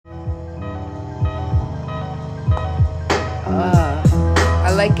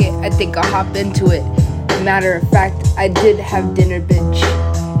like it, I think I'll hop into it. Matter of fact, I did have dinner, bitch.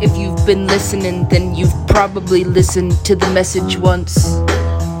 If you've been listening, then you've probably listened to the message once.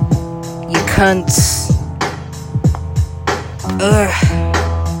 You cunts. Ugh.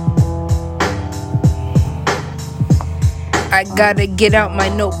 I gotta get out my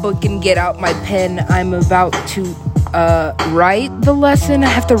notebook and get out my pen. I'm about to write the lesson. I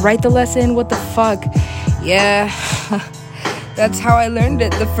have to write the lesson. What the fuck? Yeah. That's how I learned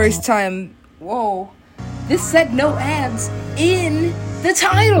it the first time. Whoa. This said no ads in the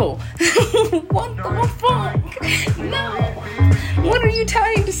title. What the fuck? No. What are you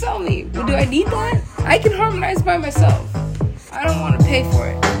trying to sell me? Well, do I need that? I can harmonize by myself. I don't want to pay for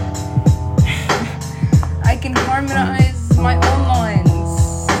it. I can harmonize my own lines.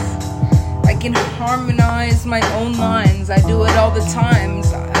 I can harmonize my own lines. I do it all the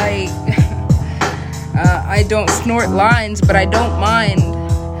times. I don't snort lines, but I don't mind.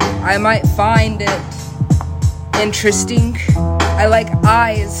 I might find it interesting. I like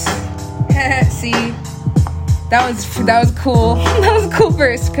eyes. See, that was cool. That was a cool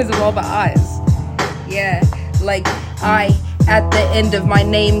verse because of all the eyes. Yeah, like I at the end of my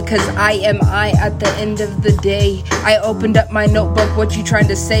name, cause I am I at the end of the day. I opened up my notebook, what you trying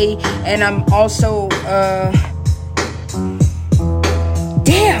to say? And I'm also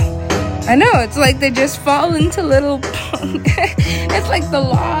damn, I know, it's like they just fall into little it's like the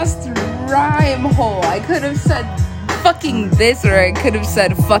lost rhyme hole. I could have said fucking this, or I could have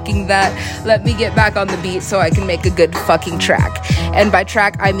said fucking that. Let me get back on the beat so I can make a good fucking track. And by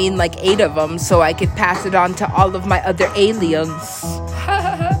track, I mean like 8 of them, so I could pass it on to all of my other aliens.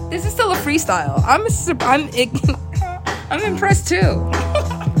 This is still a freestyle. I'm impressed too.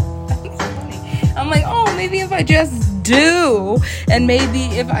 That's funny. I'm like, oh, maybe if I just do, and maybe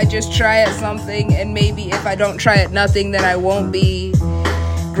if I just try at something, and maybe if I don't try at nothing, then I won't be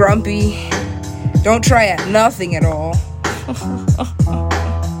grumpy. Don't try at nothing at all.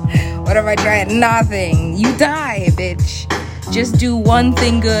 What if I try at nothing? You die, bitch. Just do one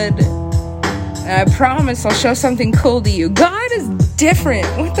thing good. And I promise I'll show something cool to you. God is different.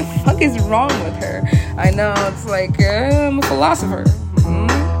 What the fuck is wrong with her? I know, it's like, I'm a philosopher.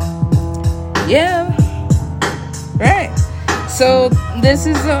 Yeah. Right. So, this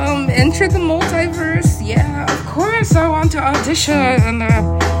is, Enter the Multiverse. Yeah, of course I want to audition.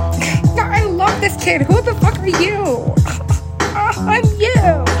 I love this kid. Who the fuck are you? I'm you.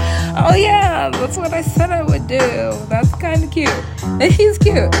 Oh yeah, that's what I said I would do. That's kind of cute. He's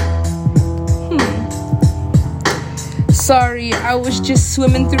cute. Sorry, I was just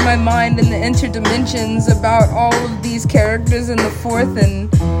swimming through my mind in the interdimensions about all of these characters in the 4th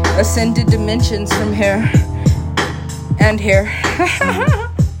and ascended dimensions from here and here.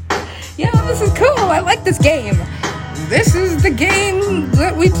 Yeah, this is cool. I like this game. This is the game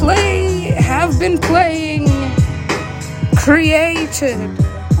that we have been playing, created.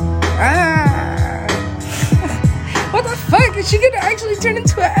 What the fuck? Is she gonna actually turn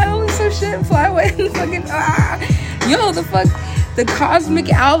into an owl and some shit and fly away and fucking, Yo, the fuck? The cosmic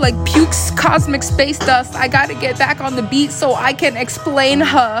owl, like, pukes cosmic space dust. I gotta get back on the beat so I can explain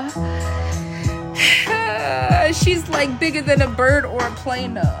her. She's, like, bigger than a bird or a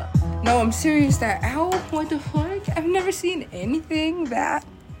plane. No, I'm serious, that owl? What the fuck? I've never seen anything that...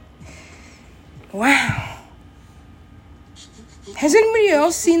 Wow. Has anybody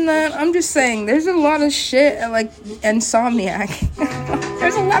else seen that? I'm just saying, there's a lot of shit at, like, Insomniac.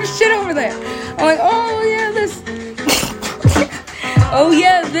 There's a lot of shit over there. I'm like, oh, yeah, this... Oh,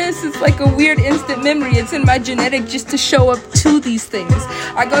 yeah, this is like a weird instant memory. It's in my genetic just to show up to these things.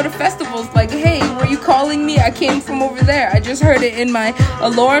 I go to festivals like, hey, were you calling me? I came from over there. I just heard it in my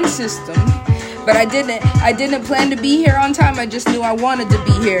alarm system. But I didn't plan to be here on time. I just knew I wanted to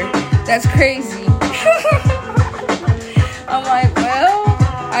be here. That's crazy. I'm like, well,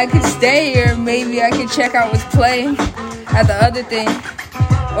 I could stay here. Maybe I could check out what's playing at the other thing.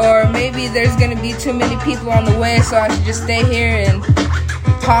 Or maybe there's going to be too many people on the way, so I should just stay here and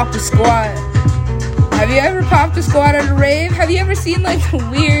pop a squat. Have you ever popped a squat at a rave? Have you ever seen, like, the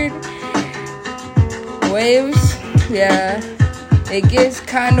weird waves? Yeah. It gets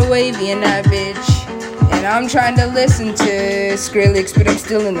kind of wavy in that bitch. And I'm trying to listen to Skrillex, but I'm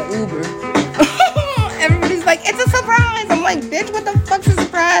still in the Uber. Everybody's like, it's a surprise. I'm like, bitch, what the fuck's a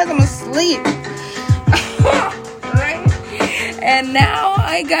surprise? I'm asleep. Right? And now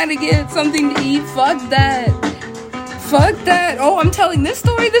I gotta get something to eat. Fuck that. Oh, I'm telling this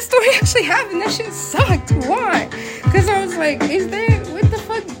story. This story actually happened. That shit sucked. Why? Because I was like, what the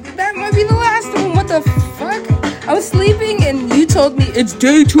fuck? That might be the last one. What the fuck? I was sleeping and you told me it's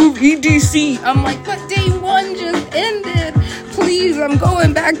day 2 of EDC. I'm like, but day 1 just ended. Please please, I'm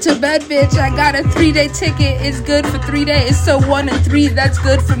going back to bed, bitch. I got a 3-day ticket. It's good for 3 days. So 1 and 3, that's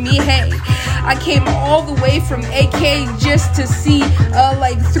good for me. Hey, I came all the way from AK just to see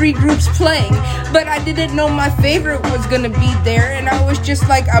like 3 groups playing. But I didn't know my favorite was gonna be there. And I was just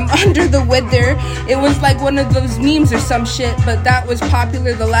like, I'm under the weather. It was like one of those memes or some shit. But that was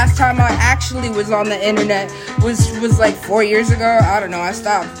popular. The last time I actually was on the internet was like 4 years ago. I don't know. I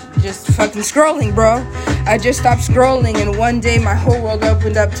stopped just fucking scrolling, bro. I just stopped scrolling, and one day my whole world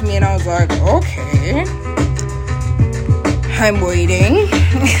opened up to me, and I was like, okay, I'm waiting.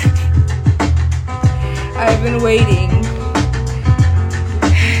 I've been waiting.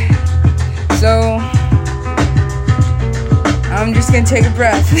 So I'm just gonna take a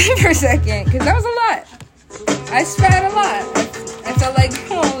breath for a second, because that was a lot. I spat a lot. I felt like,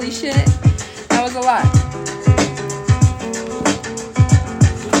 holy shit, that was a lot.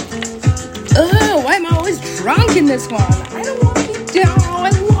 Ugh, why am I always drunk in this one? I don't want to be down.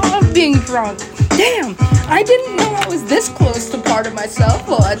 I love being drunk. Damn, I didn't know I was this close to part of myself.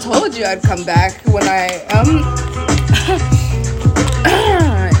 Well, I told you I'd come back when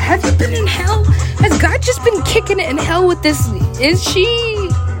have you been in hell? Has God just been kicking it in hell with this? Is she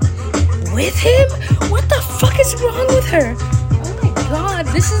with him? What the fuck is wrong with her? Oh my god,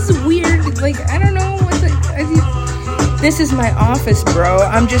 this is weird. Like, I don't know what this is my office, bro.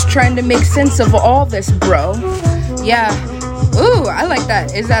 I'm just trying to make sense of all this, bro. Yeah. Ooh, I like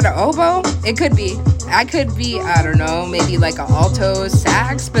that. Is that an oboe? It could be. I could be, I don't know, maybe like an alto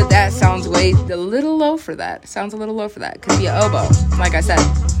sax, but that sounds a little low for that. Sounds a little low for that. Could be an oboe, like I said.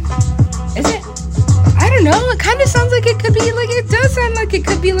 Is it? I don't know. It kind of sounds like it could be, like, it does sound like it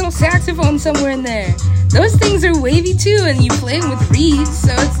could be a little saxophone somewhere in there. Those things are wavy too, and you play them with reeds,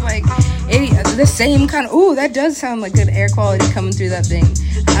 so it's like the same kind of. Ooh, that does sound like good air quality coming through that thing.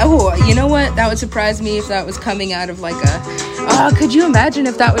 Oh, you know what? That would surprise me if that was coming out of like a. Oh, could you imagine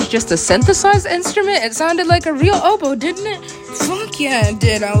if that was just a synthesized instrument? It sounded like a real oboe, didn't it? Fuck yeah, it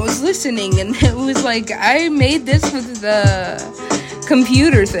did. I was listening, and it was like I made this with the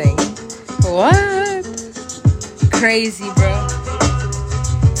computer thing. What? Crazy, bro.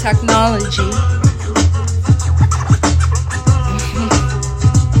 Technology.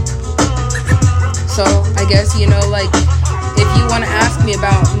 So I guess, you know, like, if you want to ask me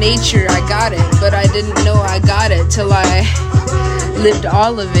about nature, I got it, but I didn't know I got it till I lived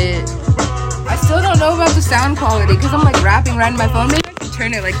all of it. I still don't know about the sound quality because I'm like rapping right in my phone. Maybe I should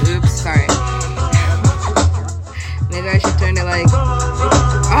turn it like, oops, sorry. Maybe I should turn it like,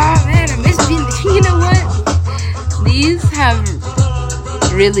 oh man, I miss being, you know what? These have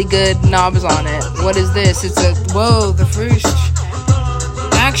really good knobs on it. What is this? It's a, whoa, the first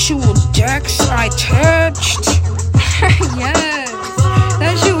actual decks I touched. Yes,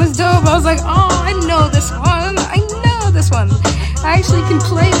 that shit was dope. I was like, oh, I know this one. I know this one. I actually can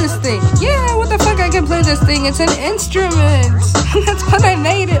play this thing. Yeah, what the fuck, I can play this thing. It's an instrument. That's what I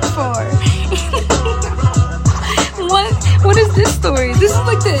made it for. What is this story? This is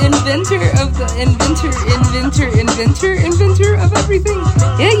like the inventor of everything.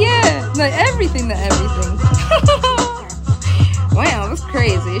 Yeah, like everything to everything. Wow, that's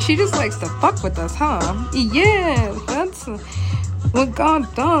crazy. She just likes to fuck with us, huh? Yeah, that's what God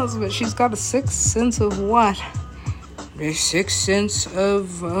does, but she's got a sixth sense of what? A sixth sense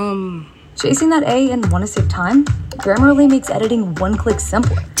of, Chasing that A and want to save time? Grammarly makes editing one click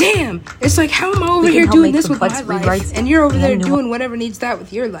simpler. Damn! It's like, how am I over here doing this with my life, and you're over there doing whatever needs that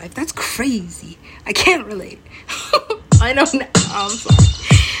with your life? That's crazy. I can't relate. I know now. I'm sorry.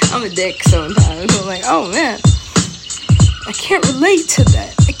 I'm a dick sometimes. I'm like, oh man. I can't relate to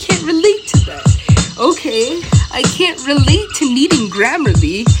that. I can't relate to that. Okay, I can't relate to needing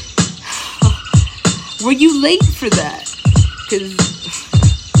Grammarly. Were you late for that? Because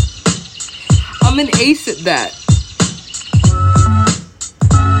I'm an ace at that.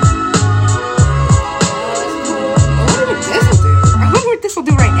 I wonder what this will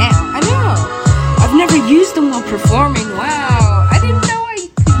do right now. I know. I've never used them while performing. Wow. I didn't know I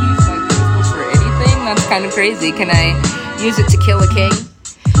could use my crystals for anything. That's kind of crazy. Can I use it to kill a king?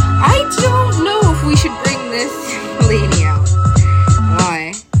 I don't know if we should bring this lady out.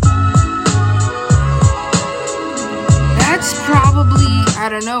 Why? That's probably, I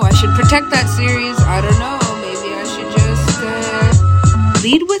don't know. I should protect that series. I don't know. Maybe I should just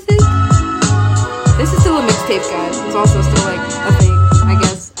lead with it. This is still a mixtape, guys. It's also still like a thing, I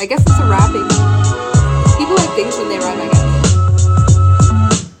guess. I guess it's a rapping. People like things when they rhyme, I guess.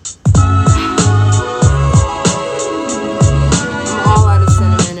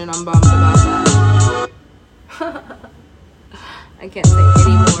 I'm bummed about that. I can't say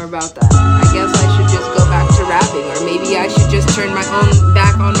anymore about that. I guess I should just go back to rapping, or maybe I should just turn my own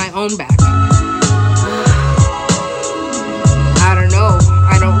back on my own back. I don't know.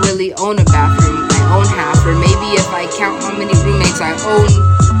 I don't really own a bathroom. I own half, or maybe if I count how many roommates I own,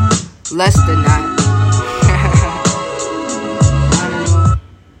 less than that. I don't know.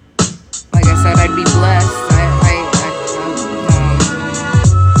 Like I said, I'd be blessed.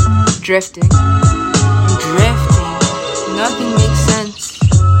 Drifting. I'm drifting. Nothing makes sense.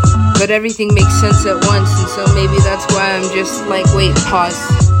 But everything makes sense at once, and so maybe that's why I'm just like, wait, pause.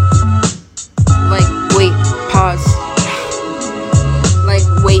 Like, wait, pause. Like,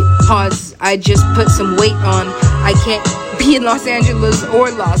 wait, pause. I just put some weight on. I can't be in Los Angeles or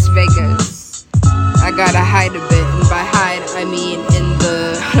Las Vegas. I gotta hide a bit, and by hide, I mean in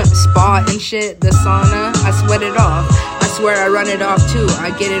the spa and shit, the sauna. I sweat it off. I swear I run it off too.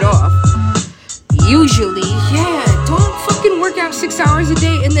 I get it off. Usually, yeah, don't fucking work out 6 hours a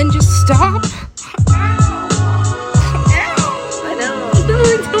day and then just stop. Ow. I know. I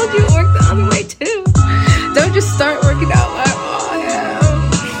told you it worked the other way too. Don't just start working out like, oh yeah.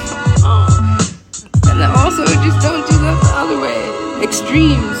 Oh. And then also just don't do that the other way.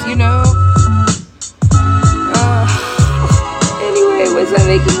 Extremes, you know. Anyway, was I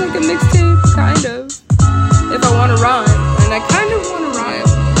making like a mixtape? Kind of. If I want to rhyme, and I kind of want to rhyme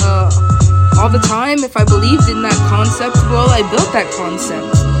all the time. If I believed in that concept, well, I built that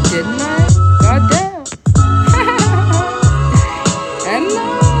concept, didn't I? Goddamn. And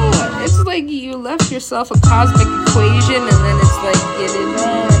no, it's like you left yourself a cosmic equation, and then it's like, get it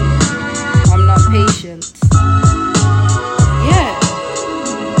on. I'm not patient. Yeah.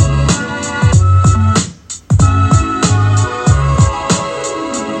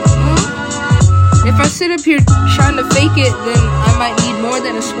 If I sit up here trying to fake it, then I might need more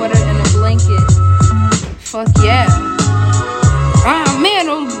than a sweater and a blanket. Fuck yeah. Ah, man,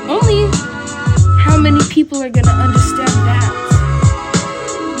 only how many people are gonna understand that?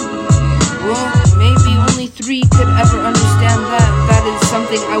 Well, maybe only 3 could ever understand that. That is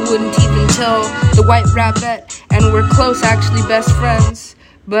something I wouldn't even tell the white rabbit, and we're close, actually best friends,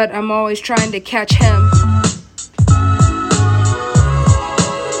 but I'm always trying to catch him.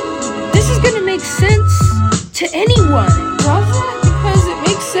 This is gonna make sense to anyone, does it? Because it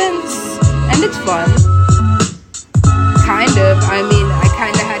makes sense, and it's fun. Kind of. I mean, I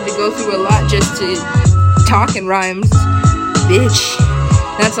kind of had to go through a lot just to talk in rhymes. Bitch.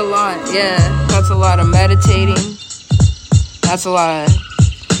 That's a lot, yeah. That's a lot of meditating. That's a lot of...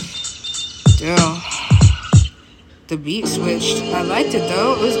 Damn. The beat switched. I liked it,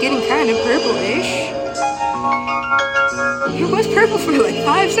 though. It was getting kind of purple-ish. It was purple for like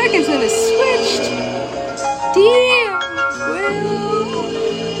 5 seconds and it switched. Damn.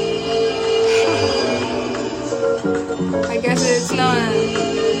 Well, I guess it's not.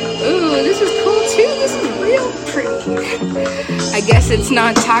 Ooh, this is cool too. This is real pretty. I guess it's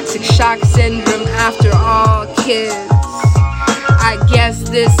not toxic shock syndrome after all, kids. I guess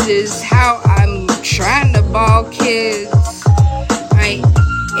this is how I'm trying to ball kids. I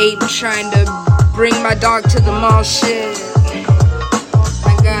ain't trying to bring my dog to the mall, shit.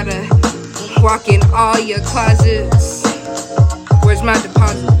 I gotta walk in all your closets. Where's my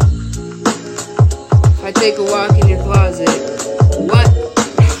deposit? If I take a walk in your closet. What?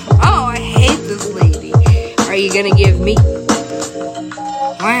 Oh, I hate this lady. Are you gonna give me?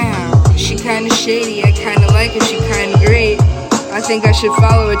 Wow, she kinda shady. I kinda like her, she kinda great. I think I should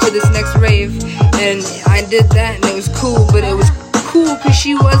follow her to this next rave. And I did that and it was cool, but it was cool because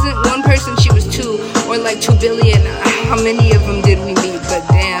she wasn't one person, she was 2 or like 2 billion. How many of them did we meet? But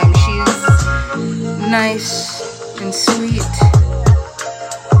damn, she's nice and sweet.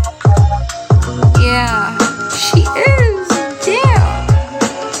 Yeah, she is. Damn.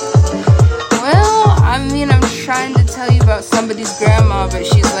 Well, I mean, I'm trying to tell you about somebody's grandma, but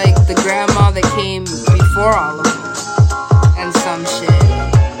she's like the grandma that came before all of them and some shit.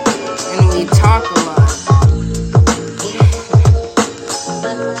 And we talk a lot.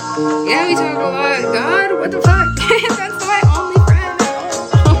 Yeah, we talk a lot. God, what the fuck? That's my only friend.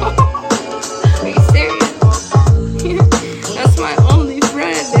 Are you serious? That's my only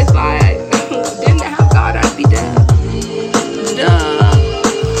friend. If I didn't have God, I'd be dead. Duh.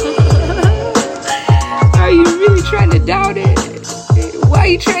 Are you really trying to doubt it? Why are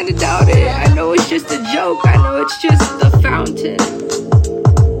you trying to doubt it? I know it's just a joke. I know it's just the fountain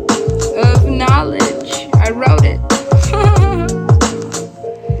of knowledge. I wrote it.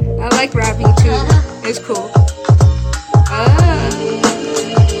 I like rapping too. It's cool.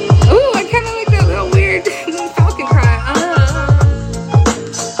 Ooh, I kind of like that little weird falcon cry. I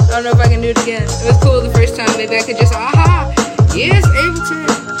don't know if I can do it again. It was cool the first time. Maybe I could just, aha! Yes, able to.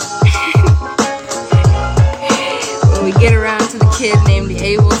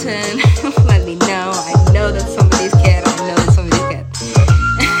 Ableton, let me know. I know that's somebody's kid. I know that's somebody's kid.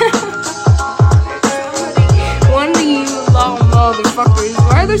 One of you little motherfuckers.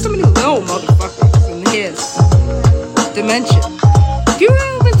 Why are there so many little motherfuckers in his dimension?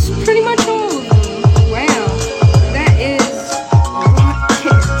 That's pretty much all of them. Wow. That is a lot of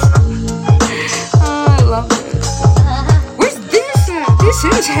kids. Oh, I love this. Where's this at? This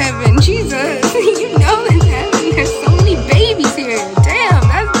is heaven. Jesus. You know it's heaven. There's so many babies here. Damn,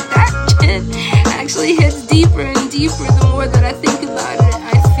 that shit actually hits deeper and deeper the more that I think about it.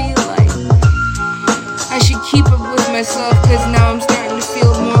 I feel like I should keep up with myself because now I'm starting to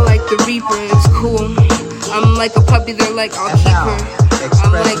feel more like the Reaper. It's cool. I'm like a puppy. They're like, I'll keep her.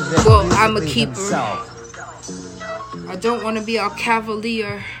 I'm like, well, I'm a keeper. I don't want to be all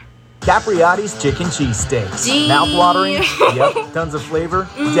cavalier. Capriotti's chicken cheesesteaks. Mouth-watering? Yep. Tons of flavor?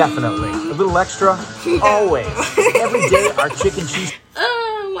 Definitely. A little extra? Always. Every day, our chicken cheese...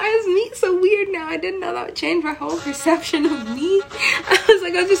 Why is meat so weird now? I didn't know that would change my whole perception of meat. I was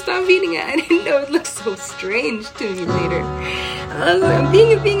like, I'll just stop eating it. I didn't know it looked so strange to me later. I was like,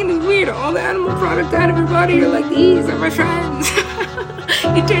 being a vegan is weird. All the animal products out of your body are like, these are my friends.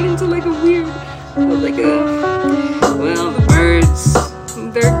 You turn into like a weird, well, the birds,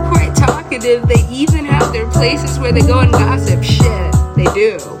 they're quite talkative. They even have their places where they go and gossip. Shit, they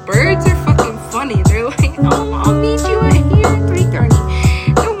do. Birds are fucking funny. They're like, oh, I'll meet you at here at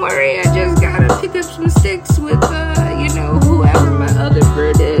 3:30. Don't worry, I just gotta pick up some sticks with, whoever my other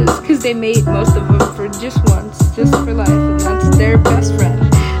bird is. Because they mate most of them for just once, just for life. And that's their best friend.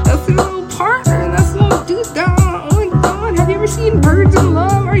 That's their little partner. That's little dude down. Oh my god, have you ever seen birds in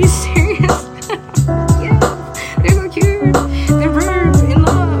love? Are you serious? Yeah, they're so cute. They're birds in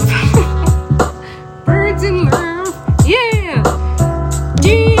love. Birds in love. Yeah.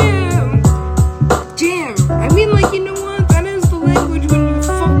 Damn. I mean, like, you know what? That is the language when you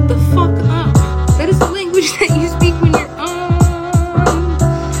fuck the fuck up. That is the language that you speak when you're a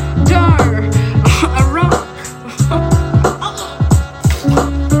rock.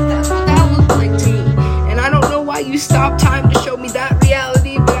 That's what that looked like to me. And I don't know why you stopped time to show me that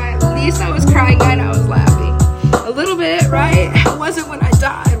reality, but at least I was crying and I was laughing. A little bit, right? It wasn't when I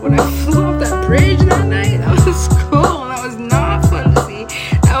died, when I flew off that bridge that night. That was cool. That was not fun to see.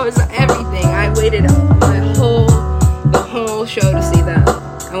 That was everything. I waited out the whole show to see that.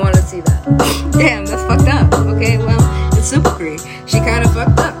 I want to see that. Damn, that's fucked up. Okay, well, it's Super Cree. She kind of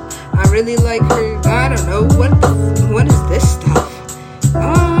fucked up. I really like her. I don't know what is this stuff?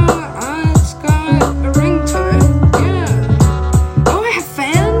 It's got a ring to it. Yeah. Oh, I have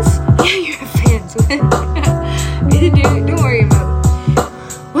fans. Yeah, you have fans. Don't worry about it.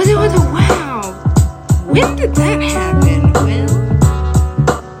 Wow. When did that happen? Well,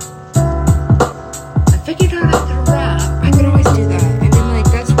 I figured out I could rap. I could always do that. I mean, like,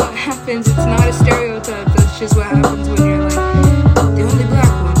 that's what happens. It's not a stereotype. That's just what happens when you're like the only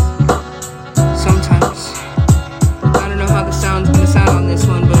black one. Sometimes. I don't know how the sound's gonna sound on this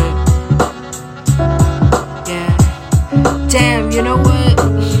one, but yeah. Damn, you know what?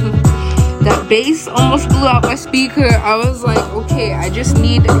 That bass almost blew out my speaker. I was like, okay, I just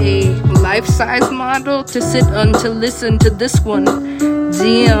need a life-size model to listen to this one.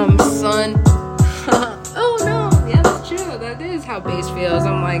 Damn, son. Oh no, yeah, that's true. That is how bass feels.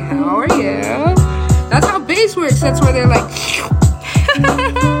 I'm like, how are you? That's how bass works. That's where they're like,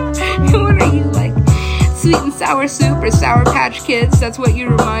 what are you, like, Sweet and Sour Soup or Sour Patch Kids? That's what you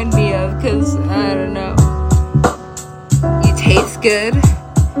remind me of, because, I don't know. You taste good,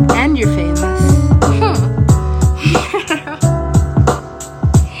 and you're famous.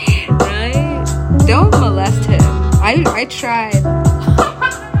 Right? Don't molest him. I tried.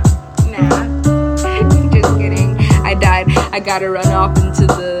 Nah. Just kidding. I died. I gotta run off into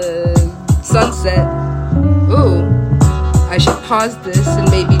the sunset. Ooh. I should pause this and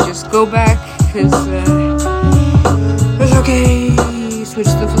maybe just go back, cause it's okay. Switch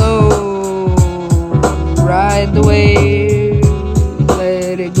the flow, ride the wave,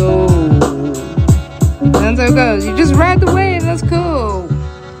 let it go. That's how it goes. You just ride the wave. That's cool.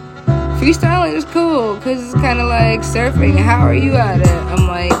 Freestyling is cool because it's kind of like surfing. How are you at it? I'm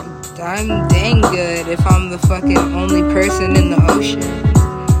like, I'm dang good if I'm the fucking only person in the ocean.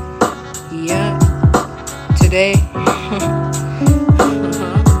 Yeah. Today.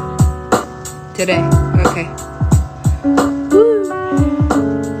 Today. Okay. Woo.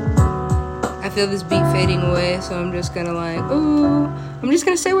 I feel this beat fading away, so I'm just gonna like, ooh. I'm just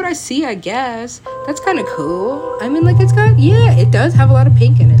gonna say what I see, I guess. That's kind of cool. I mean, like, it's got, yeah, it does have a lot of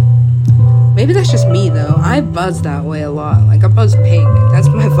pink in it. Maybe that's just me, though. I buzz that way a lot. Like, I buzz pink. That's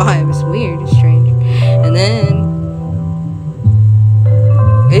my vibe. It's weird. It's strange. And then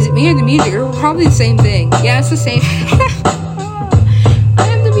music are probably the same thing. Yeah, it's the same. I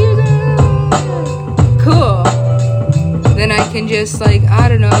am the music. Cool. Then I can just, like, I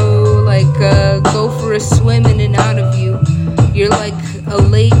don't know, like, go for a swim in and out of you. You're like a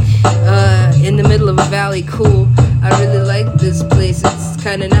lake in the middle of a valley. Cool. I really like this place. It's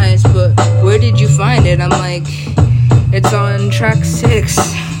kind of nice, but where did you find it? I'm like, it's on track 6.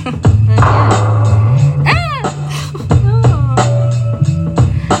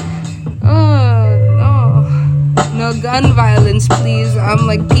 No gun violence, please. I'm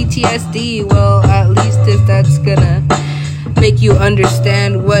like PTSD. Well, at least if that's gonna make you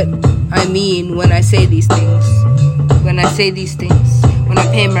understand what I mean when I say these things. When I say these things. When I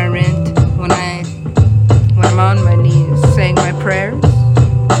pay my rent. When I'm on my knees saying my prayers.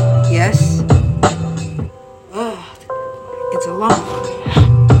 Yes. It's a long one.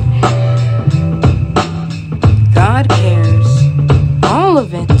 God cares. All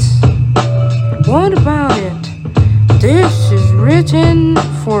of it. What about it? This is written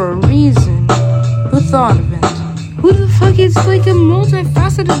for a reason. Who thought of it? Who the fuck? It's like a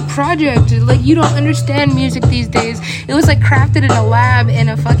multifaceted project. Like, you don't understand music these days. It was like crafted in a lab in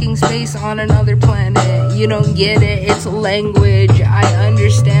a fucking space on another planet. You don't get it. It's language. I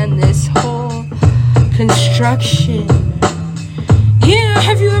understand this whole construction. Yeah,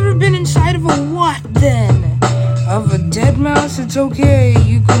 have you ever been inside of a what then? Of a dead mouse? It's okay.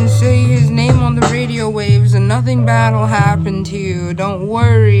 You can say his name on the radio waves and nothing bad will happen to you. Don't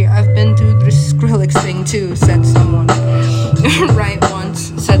worry. I've been through the Skrillex thing too, said someone.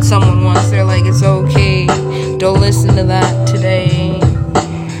 Said someone once. They're like, it's okay. Don't listen to that today.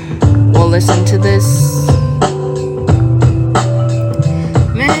 We'll listen to this.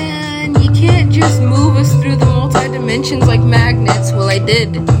 Man, you can't just move us through the multi-dimensions like magnets. Well, I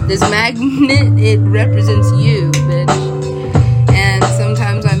did. This magnet, it represents you, bitch. And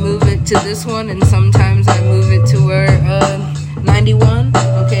sometimes I move it to this one, and sometimes I move it to where, 91?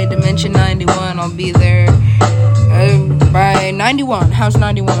 Okay, dimension 91. I'll be there by 91. How's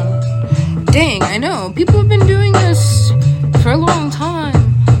 91? Dang, I know. People have been doing this for a long time.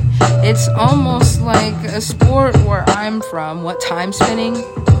 It's almost like a sport where I'm from. What, time spinning?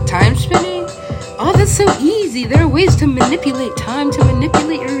 Time spinning? Oh, that's so easy. There are ways to manipulate time, to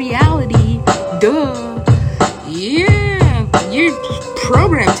manipulate your reality. Duh. Yeah. You're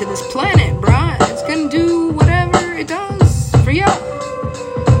programmed to this planet, bruh. It's gonna do whatever it does for y'all.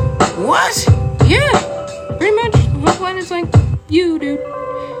 What? Yeah. Pretty much. The whole planet's like you, dude.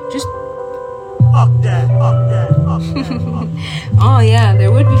 Just Fuck that. oh, yeah. There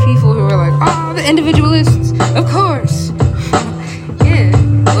would be people who are like, oh, the individualists. Of course. Yeah.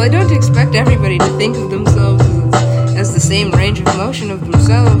 Well, I don't expect everybody to think of themselves as the same range of motion of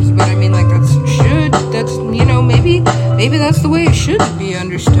themselves, but I mean, like, that's, you know, maybe that's the way it should be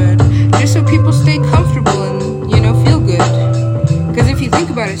understood, just so people stay comfortable and, you know, feel good. Because if you think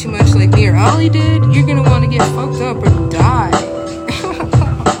about it too much like me or Ollie did, you're gonna want to get fucked up or die.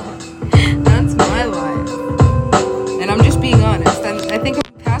 That's my life. And I'm just being honest. I think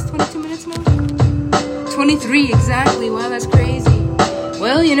I'm past 22 minutes now? 23, exactly. Wow, that's crazy.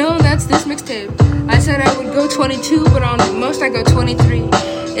 Well, you know, that's this mixtape. I said I would go 22, but on most I go 23.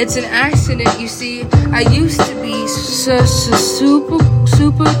 It's an accident, you see. I used to be super.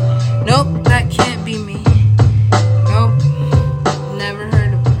 Nope, that can't be me. Nope, never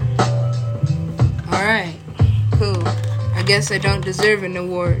heard of her. Alright, cool. I guess I don't deserve an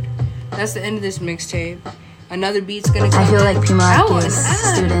award. That's the end of this mixtape. Another beat's gonna come. I feel like Pima gives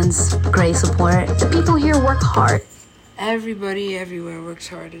students great support. The people here work hard. Everybody everywhere works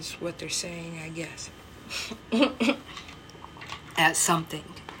hard is what they're saying, I guess. At something.